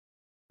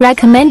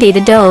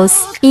Recommended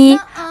dose 1.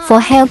 For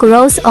hair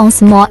growth on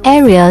small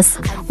areas,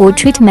 5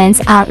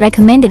 treatments are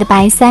recommended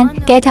by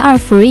 3. Get 2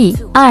 free.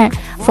 2.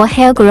 For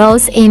hair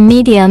growth in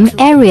medium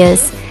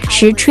areas,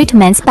 10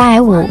 treatments by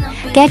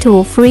 5. Get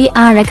 2 free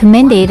are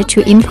recommended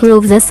to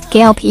improve the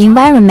scalp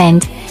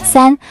environment.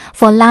 3.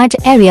 For large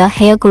area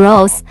hair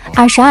growth,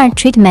 22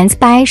 treatments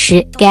by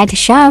 10. Get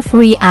 12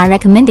 free are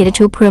recommended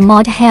to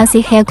promote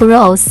healthy hair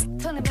growth.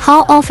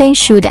 How often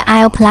should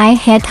I apply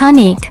hair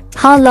tonic?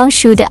 How long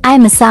should I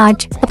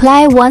massage?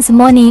 Apply once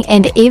morning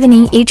and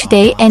evening each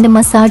day and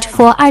massage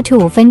for 2 to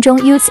 5 分钟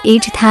Use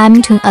each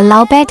time to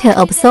allow better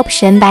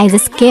absorption by the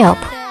scalp.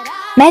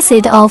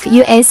 Method of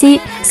UAC: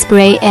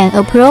 spray an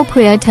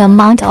appropriate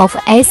amount of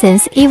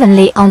essence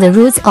evenly on the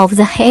roots of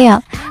the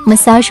hair.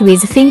 Massage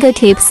with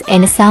fingertips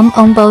and thumb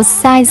on both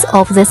sides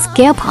of the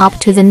scalp up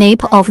to the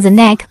nape of the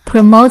neck.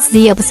 Promotes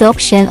the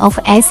absorption of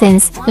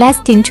essence,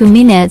 lasting 2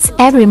 minutes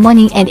every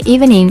morning and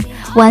evening,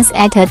 once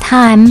at a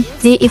time.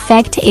 The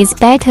effect is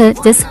better.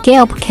 The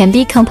scalp can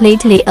be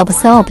completely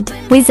absorbed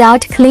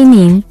without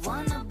cleaning.